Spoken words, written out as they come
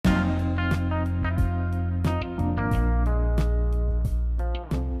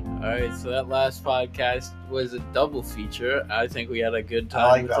right, so that last podcast was a double feature. I think we had a good time. I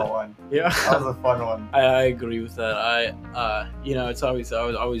like with that it. one. Yeah, That was a fun one. I agree with that. It's always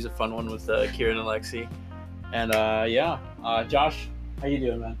a fun one with Kieran and Alexi, and Josh, how you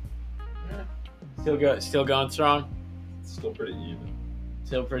doing, man? Yeah, Still going strong. it's still pretty even.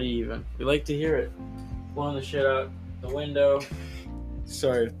 Still pretty even. We like to hear it. Blowing the shit out the window.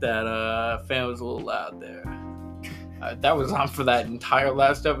 Sorry if that fan was a little loud there. That was on for that entire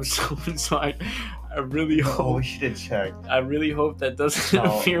last episode, so I really Oh, hope we should have checked. I really hope that doesn't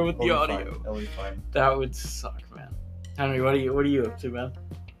interfere with the audio. That'll be fine. That would suck, man. Henry, what are you up to, man?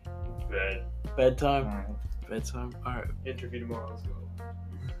 Bed. Bedtime? Alright. Bedtime? Alright. Interview tomorrow. Let's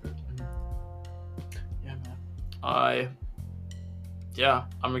go. Yeah, man.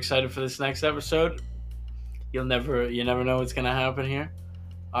 I'm excited for this next episode. You never know what's gonna happen here.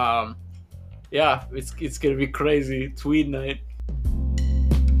 It's gonna be crazy. Tweed night.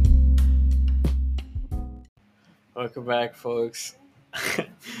 Welcome back, folks.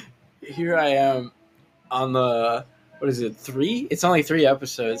 Here I am on the, what is it, 3? It's only 3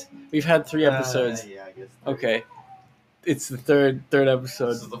 episodes. We've had 3 episodes. Yeah, I guess. Okay. It's the third episode.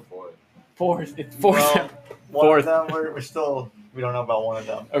 This is the fourth. Fourth. It's fourth. Well, one Fourth. of them, we're still, we don't know about one of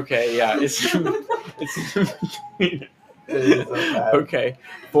them. Okay, yeah. It's It is so bad. okay.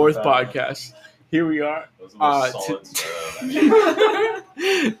 Fourth Bad. podcast. Here we are. That was the most solid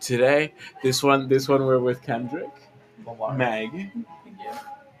start. Today, this one we're with Kendrick, Lamar. Meg, Yeah.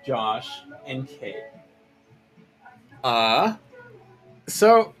 Josh, and Kate.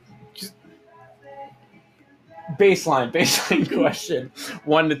 So just baseline question.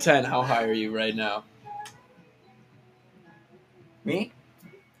 1 to 10, how high are you right now? Me?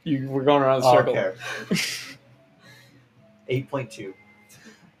 We're going around the Oh, circle. okay. 8.2.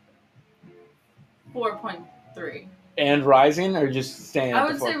 4.3. And rising, or just staying at I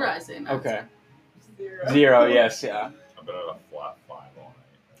the would say 4? rising. Okay. 0. 0, yes, yeah. I've been at a flat 5 all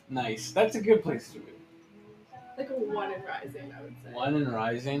night. Nice. That's a good place to be. Like a 1 in rising, I would say. 1 and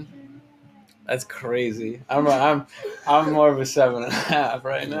rising. That's crazy. I'm more of a 7.5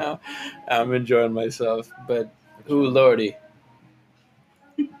 right now. I'm enjoying myself, but ooh lordy,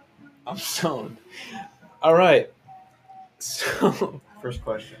 I'm stoned. All right. So First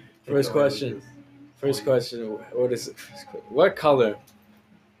question. First question. First question. What is it? What color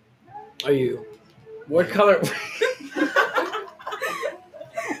are you? What color?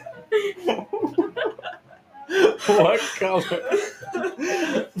 What color?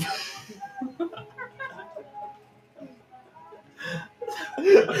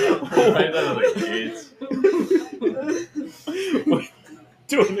 Right out of the gates. We're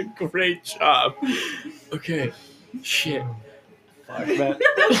doing a great job. Okay. Shit. Fuck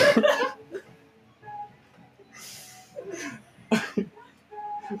that.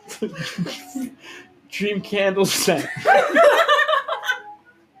 Dream candle scent.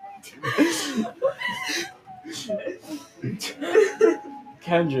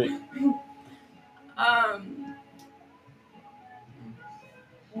 Kendrick.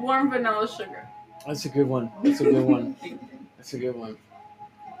 Warm vanilla sugar. That's a good one. That's a good one. That's a good one.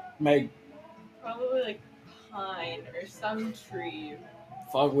 Meg, Probably like pine or some tree.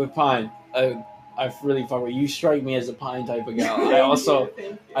 fuck with pine. I really fuck with you. Strike me as a pine type of gal. I also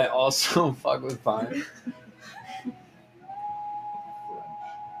fuck with pine.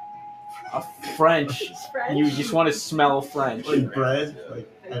 A French. French. You just want to smell French. Like bread, like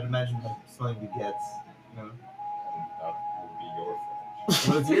I'd imagine like smelling baguettes. You know? That would be your French.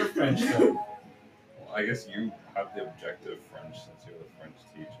 What's your French though? Well, I guess you have the objective French since you're the French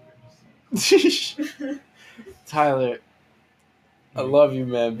teacher. Tyler, I love you,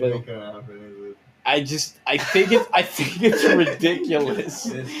 man, You're but making it happen, I think it's ridiculous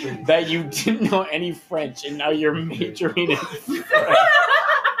it is pretty- that you didn't know any French and now you're majoring in French.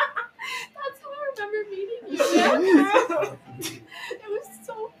 That's how I remember meeting you. It was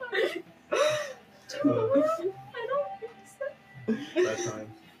so funny. I don't think so. That time.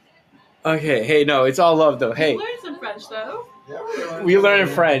 Okay, hey, no, it's all love though. Hey, You learned some French though. Yeah, we learn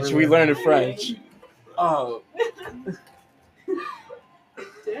French. We learn in French. Oh,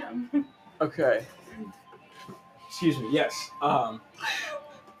 Damn. okay. Excuse me. Yes.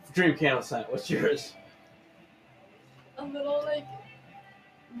 Dream candle scent. What's yours? A little like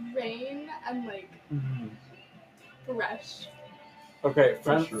rain and like fresh. Okay,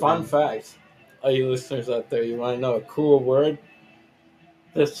 fun fact. All you listeners out there, you want to know a cool word?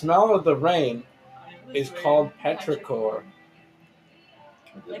 The smell of the rain is called petrichor.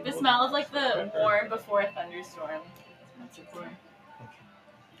 Like the smell of like the warm before a thunderstorm. That's a cool.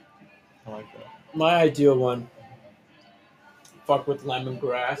 I like that. My ideal one fuck with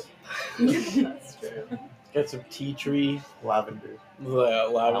lemongrass. That's true. Get some tea tree. Lavender.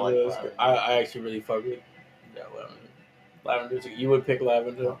 Lavender. lavender. I actually really fuck with lavender. Lavender's you would pick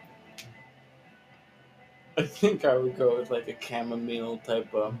lavender. I think I would go with like a chamomile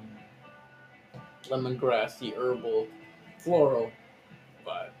type of lemongrassy herbal floral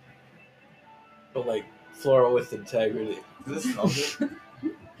vibe. But like floral with integrity. Does this smell good?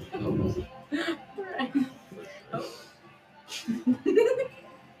 Right.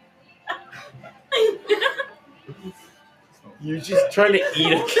 You're just trying to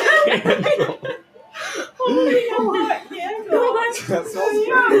eat a candle. Holding a hot candle. That smells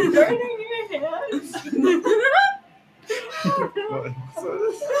Yeah, good. burning your hands.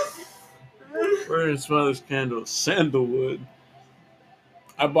 We're gonna smell this candle. Sandalwood.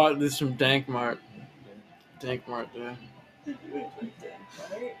 I bought this from Dankmart. Dankmart, dude.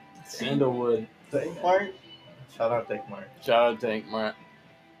 Sandalwood. Dankmart? Shout out Dankmart. Shout out Dankmart.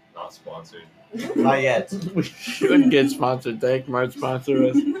 Not sponsored. Not yet. We should get sponsored. Dankmart sponsor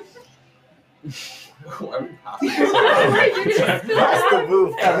us. Why are we passing this? Pass the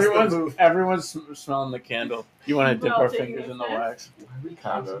booth. Pass the booth. Everyone's smelling the candle. You want to dip We're all our taking fingers a in the sip? wax? Why are we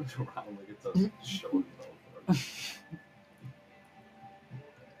passing it around like it's a show and tell?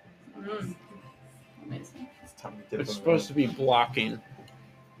 Amazing. It's time to dip It's in supposed to be blocking.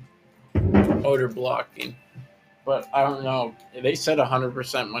 Odor blocking. But I don't know. They said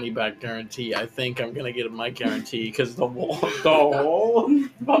 100% money back guarantee. I think I'm gonna get my guarantee because the whole fucking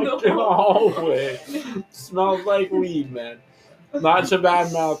hallway smells like weed, man. Not to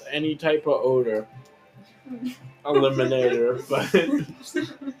badmouth any type of odor eliminator, but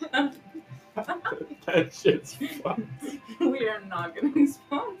that shit's fun. We are not going to be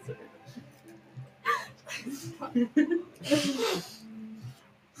sponsored.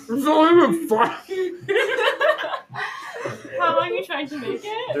 It's not even fun. How long are you trying to make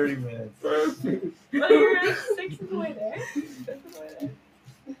it? 30 minutes. Oh, you're like 6 of the way there. 5th of the way there.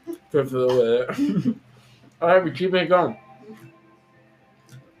 Fifth of the way. Alright, we keep it going.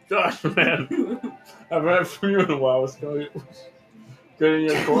 Gosh, man. I haven't heard from you in a while. What's going on? Good in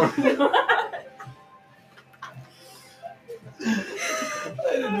your corner. I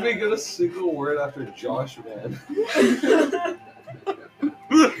didn't even get a single word after Josh, man.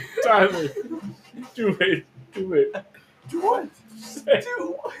 Tyler, do it. Do it. Do what? Say,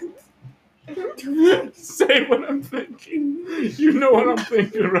 Do what? say what I'm thinking. You know what I'm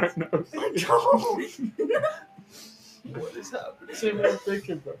thinking right now. What is happening? Say what I'm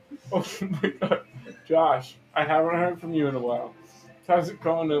thinking, bro. Oh my god. Josh, I haven't heard from you in a while. How's it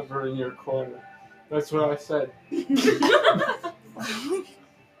going over in your corner? That's what I said. I'm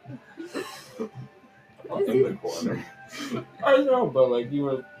in the corner. I know, but like you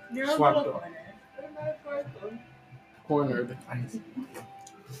were You're a Swapped little up. corner. cornered.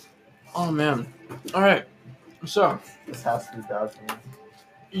 Oh man. Alright. So, This has to be bad for me.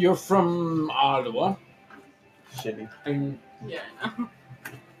 you're from Ottawa. Shitty. And Yeah, I know.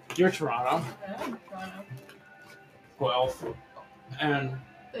 you're Toronto. Yeah, Toronto. Guelph. And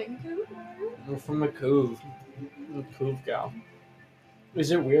Vancouver. you're from the Couve. The Couve gal.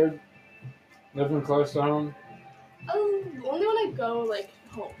 Is it weird living close to home? Oh, only when I go like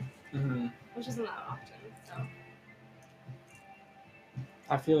home, Mm-hmm. which isn't that often. So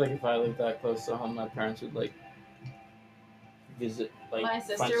I feel like if I lived that close to home, my parents would like visit. Like My find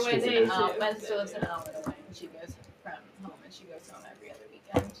sister was stupid in reasons. my sister lives in Alberta, and she goes from home, and she goes home every other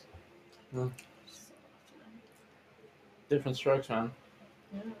weekend. Hmm. So often. Different strokes, man.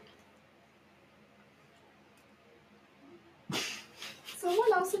 Yeah.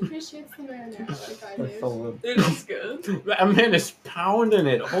 someone else appreciates the marinara like I That's so do. good. It is good. That man is pounding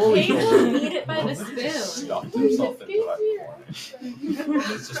it. Holy He shit. will eat it by the spoon. Stuffed himself into that Easier. corner.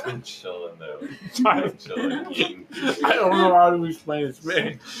 He's just been chilling there. Tyler, Chilling, eating. I don't know how to explain this,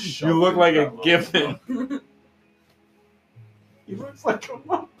 man. You look like a gibbon. He looks like a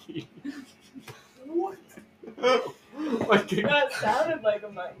monkey. What? like a That sounded like a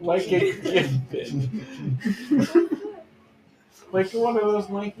monkey. like a gibbon. Like one of those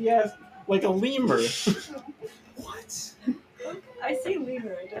lanky ass, like a lemur. What? I see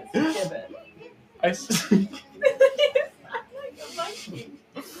lemur, I don't see gibbon. I see. It's not like a monkey.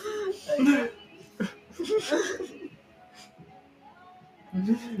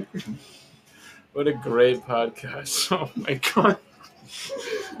 What a great podcast. Oh my god.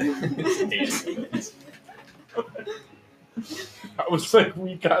 It's 8 minutes. I was like,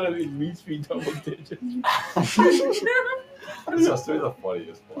 we gotta at least be double digits. This has to be the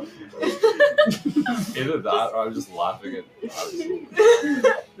funniest one. Either that or I'm just laughing at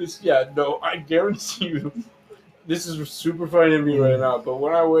Yeah, no, I guarantee you, This is super funny to me right now, but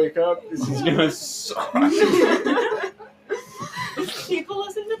when I wake up, this is gonna suck. People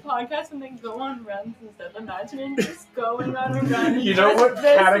listen to podcasts when they go on runs and stuff. Imagine just going on a run. And You know just what this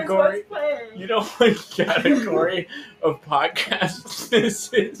is category- what's playing. You know what category of podcast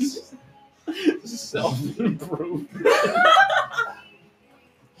this is? Self-improvement.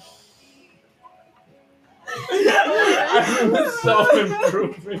 I'm in the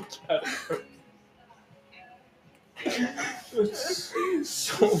self-improvement category. It's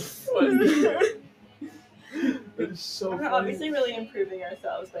so funny. It's so We're funny. obviously really improving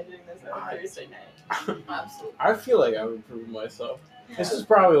ourselves by doing this on a Thursday night. Absolutely. I feel like I've improved myself. This is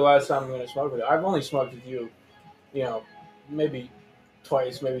probably the last time I'm going to smoke with you. I've only smoked with you, maybe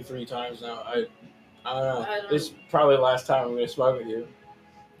twice, maybe 3 times now. I don't know. I don't- This is probably the last time I'm going to smoke with you.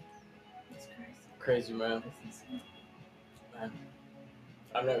 It's crazy. Crazy, man.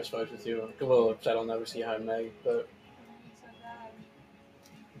 I've never smoked with you. I'm a little upset I'll never see you and Meg, but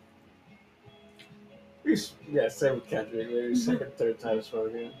yeah, same with Kendrick. Maybe second, third time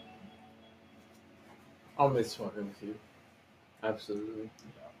smoking. I'll miss smoking with you. Absolutely.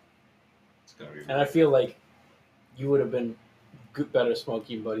 It's gonna be. And I feel like you would have been better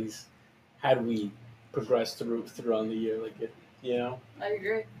smoking buddies had we progressed through on the year, I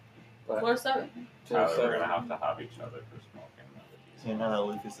agree. But 4-7. Tyler, we're gonna have to have each other for smoking. Yeah, now that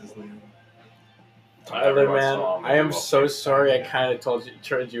Lucas is leaving. Tyler, man, I am so sorry. I kind of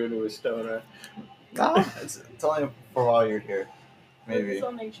turned you into a stoner. No, it's only for while you're here. Maybe.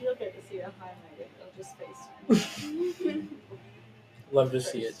 So make sure you'll get to see a high night. It'll just FaceTime. Love to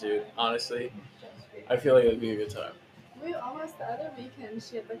see it, dude. Honestly, I feel like it'd be a good time. We almost the other weekend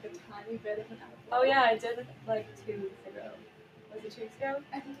she had like a tiny bit of an outfit. Oh yeah, I did like 2 weeks ago. Was it 2 weeks ago?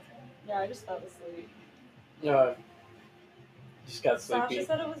 I think so. Yeah, I just fell asleep. Just got sleepy. Sasha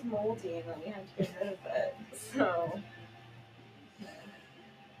said it was moldy and then we had to get rid of it. So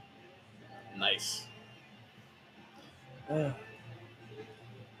Nice.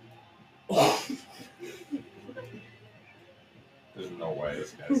 There's no way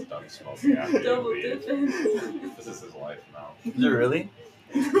this guy's done smoking after double you leave. digits. This is his life now. Is it really?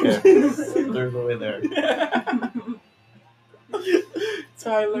 Yeah. There's the way there.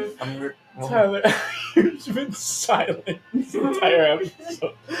 Tyler, Well, Tyler, you've been silent this entire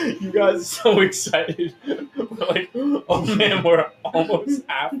episode. You guys are so excited. We're like, oh man, we're almost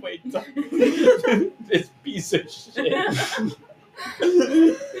halfway done. This piece of shit.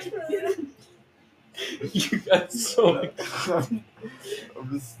 You got so excited.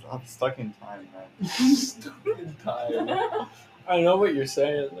 I'm stuck in time, man. Stuck in time. I know what you're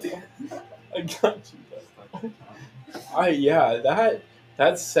saying, though. I got you, though.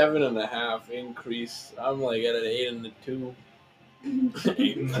 That's 7.5 increase. I'm like at an 8.2.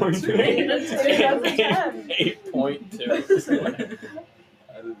 8.2. 8.2.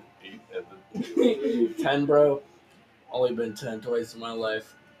 I did 8 and then 2. 10, bro. Only been 10 twice in my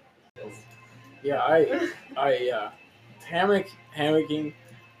life. Yeah, I hammocking.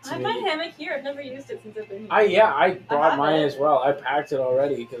 I have my hammock here. I've never used it since I've been here. I brought have mine it. as well. I packed it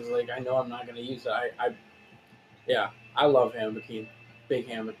already because I know I'm not gonna use it. I love hammocking. Big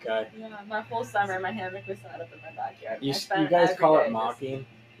hammock guy. Yeah, my whole summer my hammock was set up in my backyard. You I spent guys every call day it just- mocking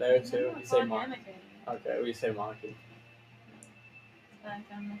there No, too. You it's say called mock. hammocking. Okay, we say mocking. Back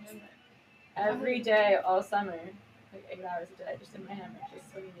on the hammock. Every day, all summer, like 8 hours a day, just in my hammock,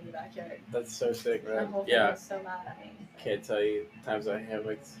 just swinging in the backyard. That's so sick, My man. whole Yeah, family was so mad at me. can't tell you times I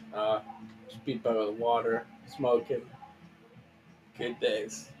hammocked. Just beat by the water, smoking. Good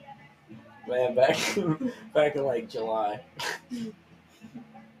days. Man, back in like July.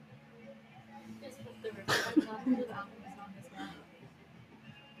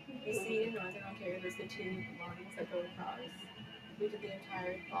 You see, in Northern Ontario, there's the 2 lines that go across. We did the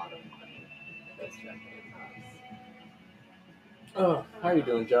entire bottom line that goes directly across. Oh, how you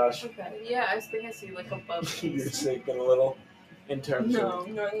doing, Josh? Okay. Yeah, I was thinking I see like above. You're sinking a little in terms No, of.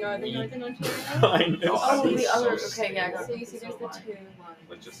 Northern Ontario. I know. Oh, I'm the so other. Okay, sick. yeah. So you see, there's the 2 lines.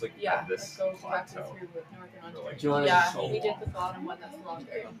 Like just like Yeah, at this that goes directly plateau. through with Northern Ontario. Like, Do you wanna- Yeah, so we did long. the bottom one that's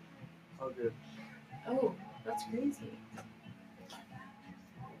longer. Oh, good. Oh, that's crazy.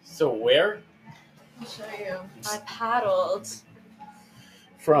 So where? I'll show you. I paddled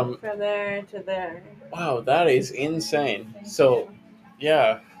From. from there to there. Wow, that is insane. So,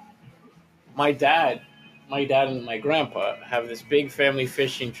 yeah, my dad and my grandpa have this big family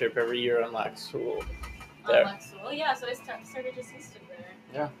fishing trip every year on Lac Seul. There. On Lexwell. Yeah, so I started just east of there.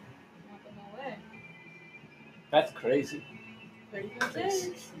 Yeah. Not the whole way. That's crazy. Pretty good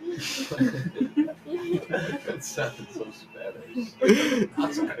days. That sounded so Spanish.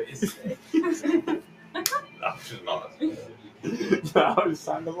 That's crazy. I'm just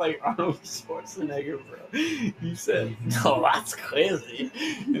sounded like Arnold Schwarzenegger, bro. You said, "No, that's crazy,"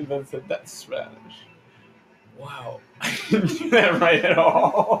 and then said that's Spanish. Wow, I didn't do that right at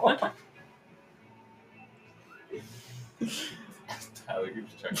all. Tyler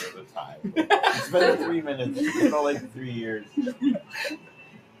keeps checking the time. It's been 3 minutes. It's felt like 3 years.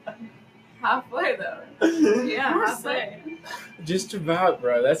 Halfway though. Yeah, We're halfway. Just about,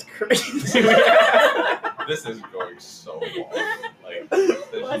 bro. That's crazy. This is going so long. Like,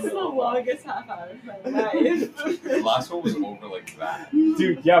 What's the longest half hour of my life? The last one was over like that.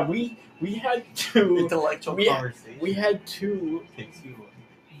 Dude, yeah, we had two. Intellectual we- conversation. We had two Takes you.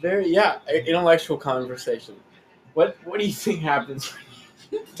 very intellectual conversation. What do you think happens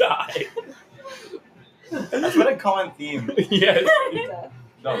when you die? That's been a common theme. Yes.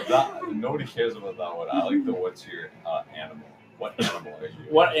 No, that nobody cares about that one. I like the what's your animal? What animal are you?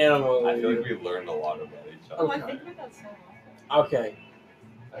 What animal? I are feel you? like we learned a lot about each Oh, other. I think about that so often. Okay,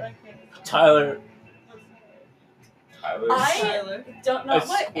 But I can't. Tyler, Tyler. I don't know a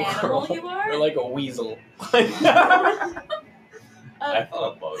what animal squirrel, you are. or like a weasel. I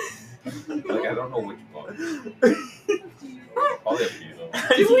thought a bug. Like I don't know which bug. Probably a beetle.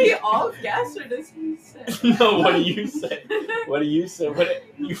 Do we all guess or does he say? No, what do you say? What do you say?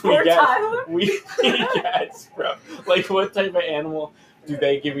 We Poor guess. Tyler? We guess, bro. Like, what type of animal do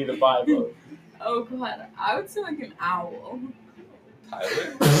they give me the vibe of? Oh god, I would say like an owl.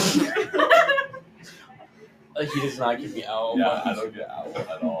 Tyler? He does not give me owl. Yeah, vibes. I don't get owl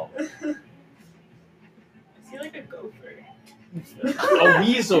at all. Is he like a gopher? A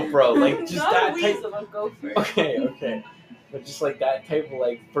weasel, bro. Like just Not that a type. weasel, a gopher. Okay. But just like that type of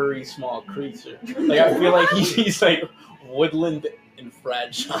like furry small creature. Like I feel like he's like woodland and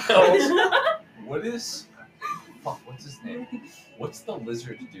fragile. What is? Fuck, what's his name? What's the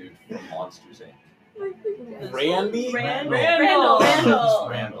lizard dude from Monsters Inc? Randy? Randall. Just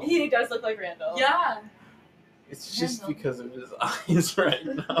Randall. He does look like Randall. Yeah. It's just because of his eyes right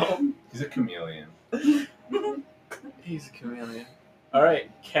now. He's a chameleon. He's a chameleon.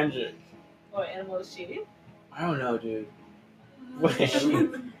 Alright, Kendrick. What animal is she? I don't know, dude. What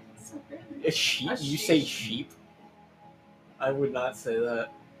animal? A sheep? A You sheep. say sheep? I would not say that.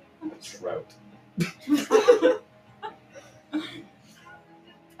 A trout.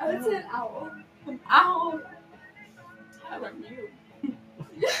 I would say an owl. An owl. Tyler, you.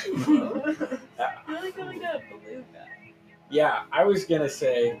 Really gonna get a beluga. Yeah, I was gonna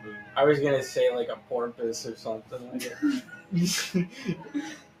say like a porpoise or something like that.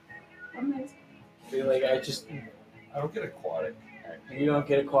 Like I just I don't get aquatic. you don't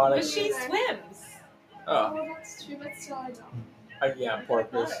get aquatic. But she swims. Oh, Oh, that's true, but still I don't. yeah,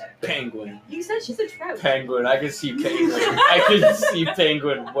 porpoise, penguin, You said she's a trout. penguin. I could see penguin. I could see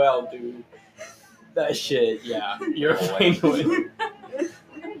penguin well, dude. That shit, yeah. You're a No way. penguin, I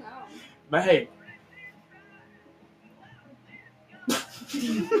don't know. Meg.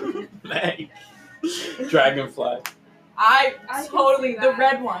 Meg. Dragonfly. I I can totally see the that.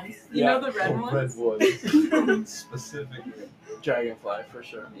 red ones. You Yeah. know the red ones? Redwood. Specifically. Dragonfly for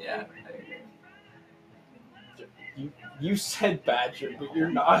sure. Yeah. I agree. You said badger, but you're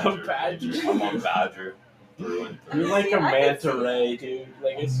not a badger. I'm a badger. Through and through. You're like See, a I can manta see ray, dude.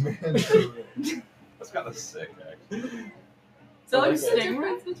 Like it's That's kind of sick, actually. So like What's the stingray.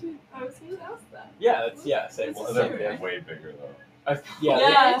 Difference between who else then? yeah, that's same. It's Well, a they're stingray. way bigger though. Yeah,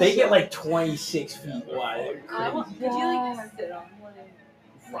 Yeah. they get like 26 feet Yeah. wide. I want. Could you like sit on one?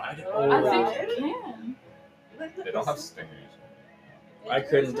 Ride it I over. think you can. They don't have stingers. I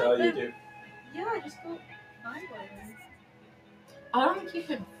couldn't tell you, dude. Yeah, just go find one. I don't think you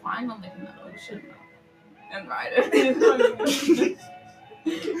could find one like in the ocean and ride it.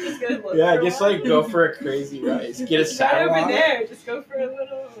 Just go look Yeah, for just one. like go for a crazy ride. Get a Right saddle over on it. there. Just go for a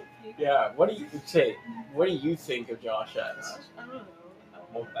little peek. Yeah. What do you say? What do you think of Josh as? I don't know.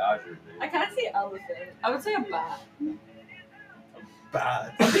 I'm a badger, I dude. kind of see elephant. I would say a bat.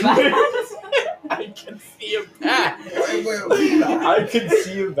 Bad. I can see a bat. I can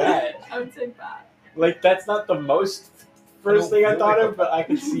see a bat. I would say bat. Like that's not the most first I don't thing I feel thought like of, but I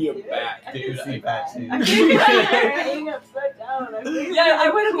can see a bat. I Dude, can see see bats, dude. I can see that hanging upside down. Yeah, I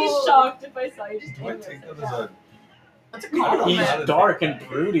wouldn't be shocked if I saw you just Do I hanging take that upside as down. a That's a I don't know He's how compliment. to dark take and that.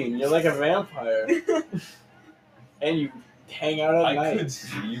 brooding. You're like a vampire, and you hang out at I night. could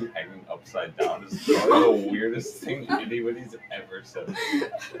see you hanging upside down is probably the weirdest thing anybody's ever said. I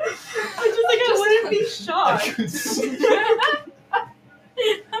just like I wouldn't be I shocked. could see.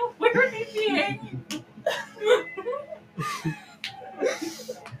 Where would he be hanging?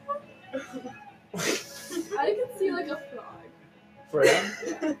 I can see like a frog. For him?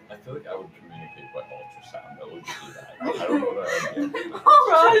 I feel like I would communicate by ultra ultrasound that would do that. I don't know what that would be.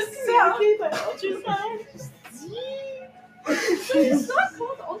 Communicate by ultrasound? It's not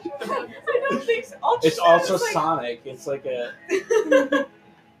called ultrasound. I don't think so. Ultrasound It's also is like, sonic. It's like a.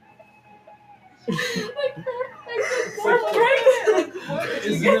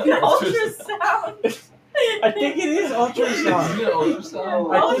 Isn't Get it an ultrasound. I think it is ultrasound. Isn't it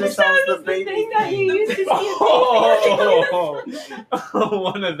ultrasound? I think Ultrasound the is the baby thing that you use to see a Oh,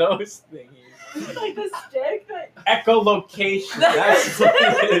 one of those thingies. baby. Like the stick that. Echolocation. That's what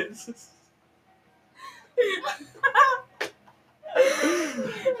it is.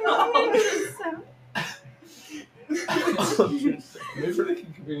 Ultrasound. Maybe they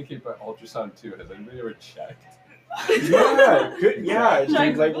can communicate by ultrasound too. Has anybody ever checked? Yeah, good. Yeah, dude.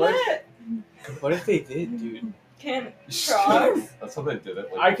 Like Like, what? what if they did, dude? Can frogs? That's how they did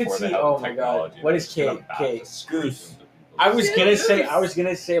it. Like, I could before they see- had oh the my God. technology. What They is just kinda Kate? backed Kate. the screws into people's- I was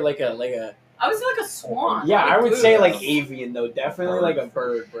gonna say like a I was like a swan. yeah. I would say like Goose. avian though. Definitely like a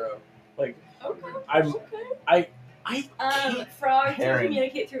bird, bro. Like Okay. I'm I Frogs can Heron.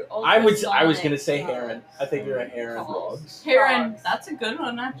 communicate through ultrasonic. I was gonna say heron. I think you're a heron. Frogs. Heron. Frogs. That's a good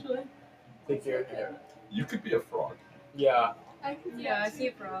one, actually. I think you're a heron. You could be a frog. Yeah, Yeah, I see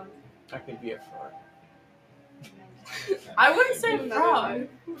a frog. I could be a frog. I wouldn't say frog.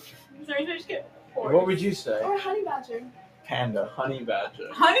 Sorry, I just get What would you say? Or honey badger. Panda. Honey badger.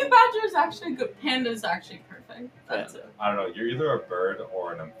 Honey badger is actually good. Panda is actually perfect. That's it. I don't know. You're either a bird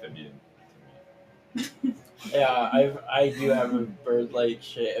or an amphibian to me. Yeah, I do have a bird-like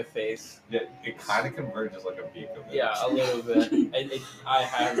shit face. Yeah, it kind of converges like a beak of it. Yeah, a little bit. I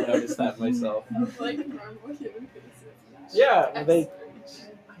have noticed that myself. Like normal human faces. Yeah, they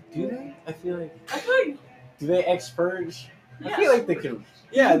Expert. do they? I feel like I feel like do they expurge? I Yeah. feel like they can.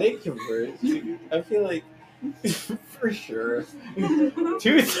 Yeah, they converge. I feel like for sure.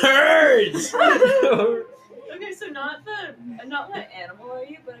 2/3. Okay, so not what animal are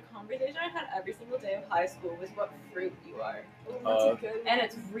you, but a conversation I had every single day of high school was what fruit you are, That's a good and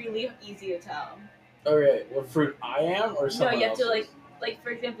it's really easy to tell. Okay, what fruit I am or No, someone you have to else's? like for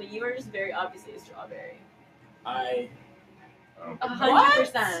example, you are just very obviously a strawberry. I. I don't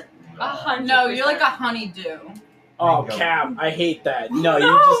 100%. know. 100%. no, you're like a honeydew. Oh, Mango. Cap! I hate that. No, you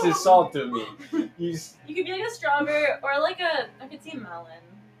No! just insulted me. You just, You could be like a strawberry or like I could see a melon.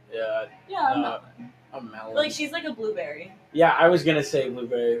 yeah, Yeah, I'm Uh, not. a melon. Like she's like a blueberry. Yeah, I was gonna say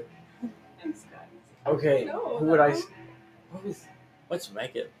blueberry. Thanks, guys. Okay, No, who would I? no. What's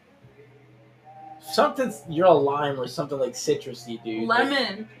Megan? Something. You're a lime or something like citrusy, dude.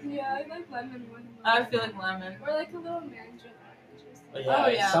 Lemon. Yeah, I like lemon more than I feel like lemon. Or like a little mandarin orange or something. Like, yeah, Oh,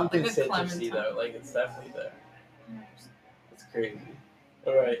 yeah, something like a citrusy clementine. though. Like it's definitely there. It's crazy.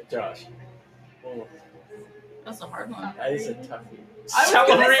 All right, Josh. Oh, That's a hard one. that is a toughie. I was gonna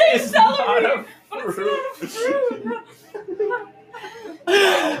Celery say is celery, not a but it's fruit.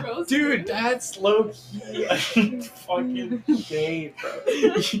 Roasted. Dude, that's low key a fucking shade, bro.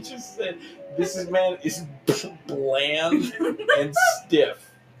 You just said this man is bland and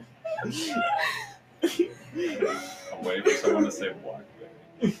stiff. I'm waiting for someone to say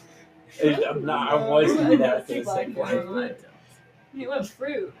blackberry. I'm not. I wasn't I never don't see gonna say blackberry. blackberry. You what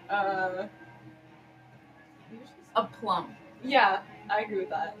fruit? A plum. Yeah, I agree with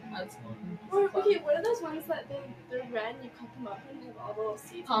that. That's Or, okay, what are those ones that they're red and you cut them up and have all the little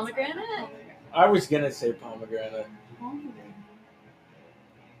seeds? Pomegranate? inside? I was gonna say pomegranate.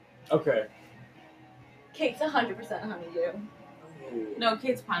 Okay. Kate's 100% honeydew. No,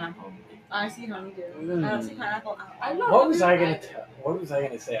 Kate's pineapple. I see honeydew. Mm. I don't see pineapple. I'm not What was I really gonna tell? What was I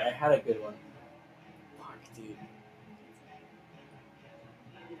gonna say? I had a good one. Fuck, dude.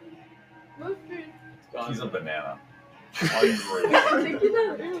 What fruit? It's gone. He's a banana. I was thinking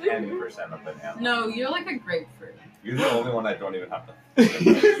that earlier. 10% of banana. No, you're like a grapefruit. You're the only one I don't even have to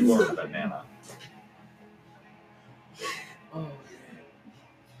think for a banana. Oh,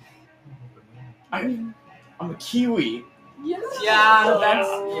 man. I'm a kiwi. Yeah. Yeah, that's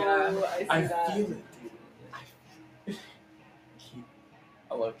Oh, I see I that. feel it, dude.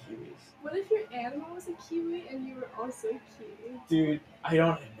 I love kiwis. What if your animal was a kiwi and you were also a kiwi? Dude, I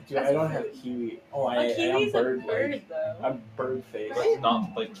don't That's a have fruit. kiwi. Oh, A I am kiwi's a bird bird, like. though. I'm bird face. But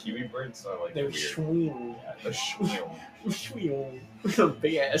not like kiwi birds are like They're weird. shwing. Yeah, the shweel. Shwing. With a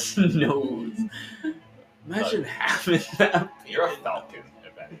big ass nose. Imagine having that. You're a falcon,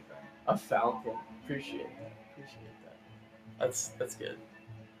 if anything. A falcon. Appreciate that. That's good.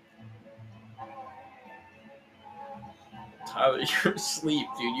 Tyler, you're asleep,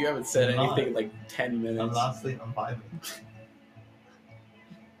 dude. You haven't said I'm not. anything in like 10 I'm minutes. not asleep, I'm vibing.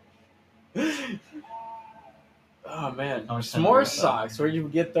 Oh man, How much time do s'more we got? socks. Where'd you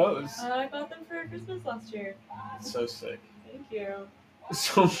get those? I got them for Christmas last year. So sick. Thank you.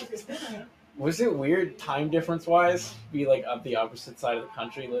 So was it weird time difference wise? Be like up the opposite side of the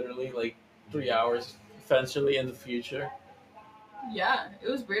country, literally like 3 hours, essentially in the future. Yeah, it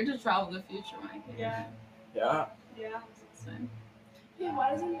was weird to travel the future, Mike. Yeah. Yeah. Yeah. Same. Yeah,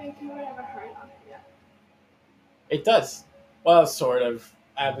 why doesn't Vancouver have a heart on it yet? It does. Well, sort of.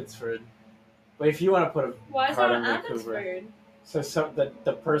 Abbotsford. But if you want to put a Why is Heart that on on Vancouver. Abbotsford? so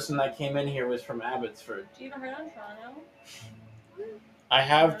the person that came in here was from Abbotsford. Do you have a heart on Toronto? I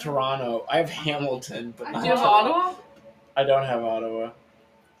have Toronto. I have Hamilton, but I not Do you have Toronto. Ottawa? I don't have Ottawa.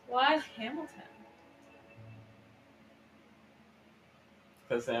 Why Hamilton?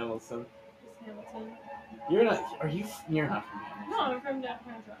 Because Hamilton. Just Hamilton. You're not. Are you? You're not from Hamilton. No, I'm from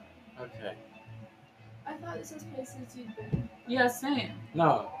downtown Toronto. Okay. I thought this was places you'd been. Yeah, same.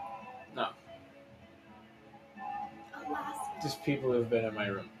 No, Alaska. just people who've been in my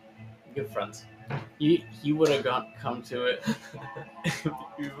room. Good friends. You would have come to it if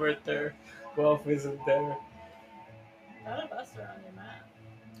you weren't there. Guelph isn't there. None of us are on your map.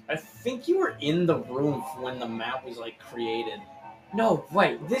 I think you were in the room when the map was like created. No,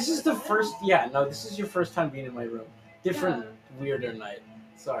 wait. This is the first. Yeah, no. This is your first time being in my room. Different, weirder night.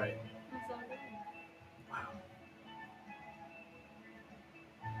 Sorry. It's all good. Wow.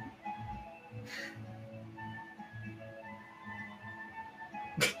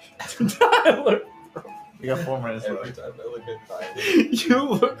 Tyler, We got 4 minutes Every left. time I look at time. you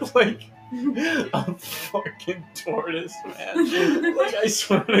look like a fucking tortoise, man. Like, I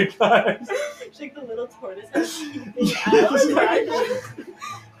swear to God. She's like the little tortoise has peeping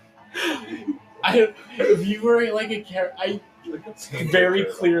If you were like a character, I very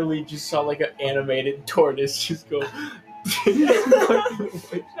clearly just saw like an animated tortoise just go.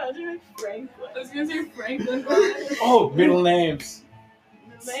 Imagine like Franklin. I was gonna say Franklin. Oh, middle names.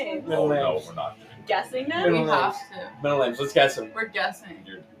 Name. Middle No, names. we're not doing Guessing them? Middle We names. have to. Middle names. Let's guess them. We're guessing. it.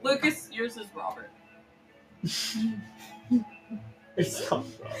 You're Lucas, yours is Robert. It's not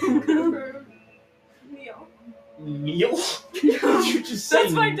Neil. Neil. Did you just say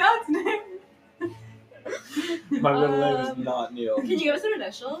That's my dad's name. My middle name is not Neil. Can you give us an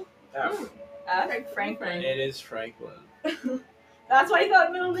initial? F. F? Franklin. It is Franklin. That's why you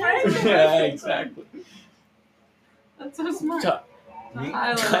thought middle name? Yeah, exactly. That's so smart. Ty- Me?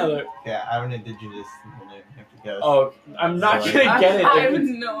 Tyler. Tyler. Yeah, I have an indigenous middle name. I have to guess. Oh, I'm not Sorry. gonna get it. I if would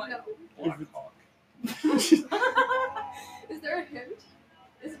it's- know it. Blackhawk. Is there a hint?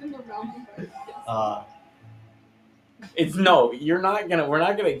 Is it in the realm of our guess? It's no. You're not gonna. We're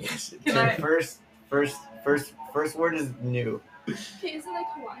not gonna guess it. Can so I- first word is new. Okay, is it like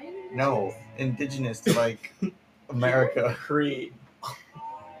Hawaiian? or No, indigenous to like America. Cree.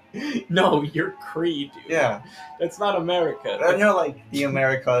 No, you're Cree, dude. Yeah, That's not America. I know like the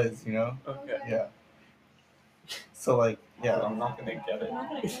Americas, you know. Okay. Yeah. So like, yeah, I'm not gonna get it. I'm not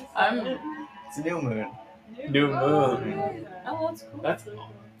gonna guess I'm- that. it's a new moon. New moon. Oh, that's cool. That's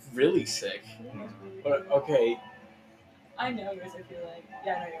really sick. But okay, I know yours, I feel like.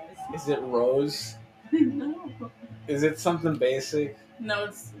 Yeah, I know yours. is it Rose? No. Is it something basic? No,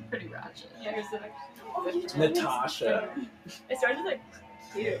 it's pretty ratchet. Yeah, here's the next Oh, you told me. Natasha. It starts with like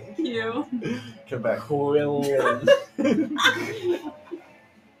Q. You. Quebec. Quillen.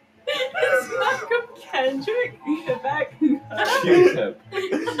 It's Malcolm Kendrick. Quebec. Q-tip.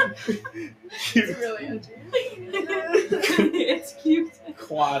 It's really edgy. It's cute.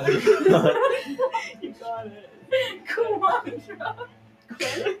 Quad. You got it. Quandra.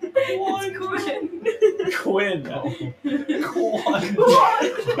 It's Quinn. Quinn.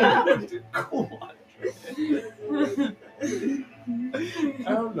 I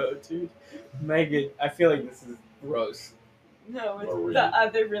don't know, dude. Megan, I feel like this is Rose. No, it's Marie. the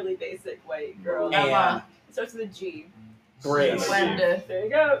other really basic white girl. Emma. It starts with a G. Grace. Gwenda. There you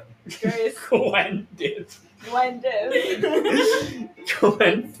go. Grace. Gwendid. Gwendid.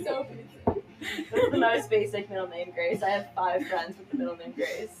 Gwendid. So basic. That's the most basic middle name, Grace. I have 5 friends with the middle name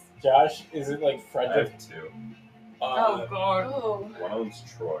Grace. Josh, is it like I Frederick? have 2. Oh god. Oh. One of them's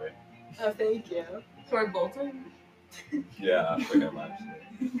Troy. Oh, thank you. Troy Bolton. Yeah, I think I'm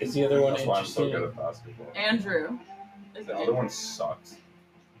actually. Is the other one That's why I'm so interesting? good at basketball. Andrew. Is The it other one sucks.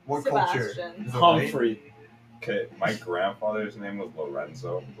 What Sebastian. culture? Is it white? Humphrey. Okay, my grandfather's name was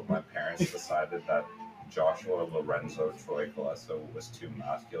Lorenzo, but my parents decided that Joshua Lorenzo Troy Colesso was too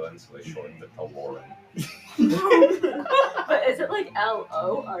masculine, so they shortened it to Lauren. But is it like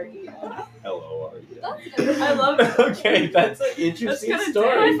L-O-R-E-N? L-O-R-E. That's good. I love it. Okay, that's an That's interesting kinda My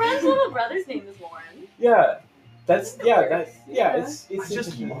story. friend's little brother's name is Lauren. Yeah, that's yeah, that's yeah. It's I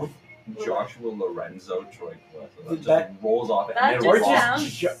just interesting. love Joshua Lorenzo Troy Colesso. That just That- rolls off it. That And Or they just just robbed,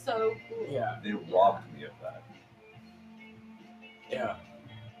 sounds ju- so cool. Yeah, they robbed me of that. yeah.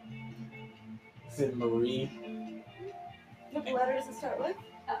 Is it Marie? What letter does it start with?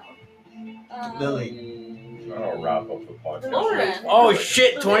 Oh. Lily. I'll wrap up the podcast. Lauren. Oh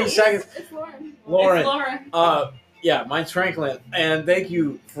shit! 20 seconds. It's Lauren. Lauren. It's Lauren. Yeah, mine's Franklin, and thank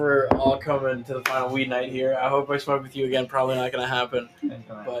you for all coming to the final weed night here. I hope I smoke with you again. Probably not gonna happen,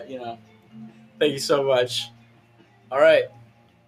 but you know, thank you so much. All right.